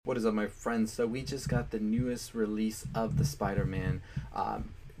What is up, my friends? So we just got the newest release of the Spider-Man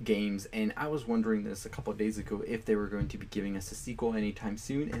games, and I was wondering this a couple of days ago if they were going to be giving us a sequel anytime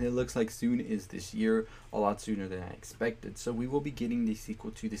soon, and it looks like soon is this year, a lot sooner than I expected. So we will be getting the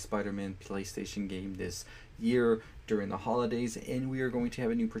sequel to the Spider-Man PlayStation game this year during the holidays, and we are going to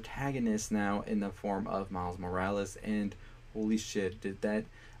have a new protagonist now in the form of Miles Morales, and holy shit, did that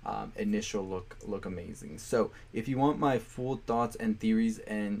initial look amazing. So if you want my full thoughts and theories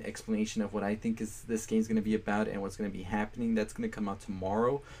and explanation of what I think is this game's going to be about and what's going to be happening, that's going to come out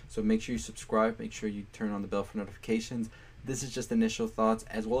tomorrow. So make sure you subscribe, make sure you turn on the bell for notifications. This is just initial thoughts,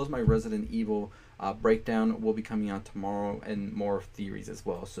 as well as my Resident Evil breakdown will be coming out tomorrow, and more theories as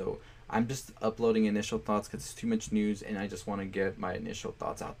well. So I'm just uploading initial thoughts because it's too much news and I just want to get my initial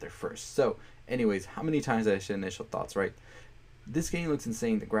thoughts out there first. So anyways, how many times did I say initial thoughts, right? This game looks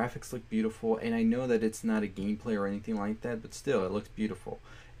insane. The graphics look beautiful, and I know that it's not a gameplay or anything like that, but still, it looks beautiful.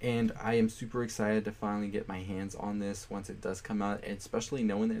 And I am super excited to finally get my hands on this once it does come out, and especially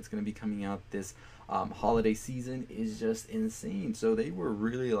knowing that it's going to be coming out this holiday season is just insane. So they were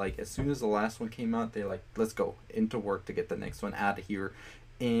really like, as soon as the last one came out, they're like, let's go into work to get the next one out of here.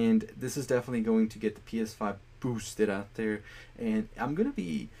 And this is definitely going to get the PS5 boosted out there, and I'm going to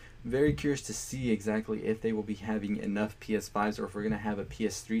be very curious to see exactly if they will be having enough PS5s or if we're going to have a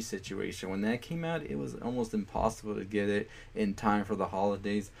PS3 situation. When that came out, it was almost impossible to get it in time for the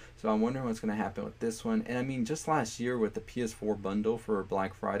holidays. So I'm wondering what's going to happen with this one. And I mean, just last year with the PS4 bundle for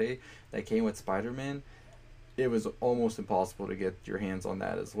Black Friday that came with Spider-Man, it was almost impossible to get your hands on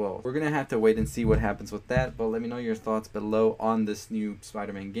that as well. We're going to have to wait and see what happens with that, but let me know your thoughts below on this new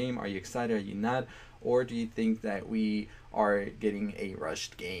Spider-Man game. Are you excited? Are you not? Or do you think that we are getting a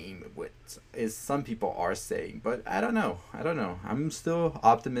rushed game, which is some people are saying, but I don't know. I'm still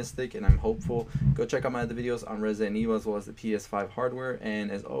optimistic and I'm hopeful. Go check out my other videos on Resident Evil as well as the PS5 hardware,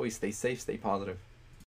 and as always, stay safe, stay positive.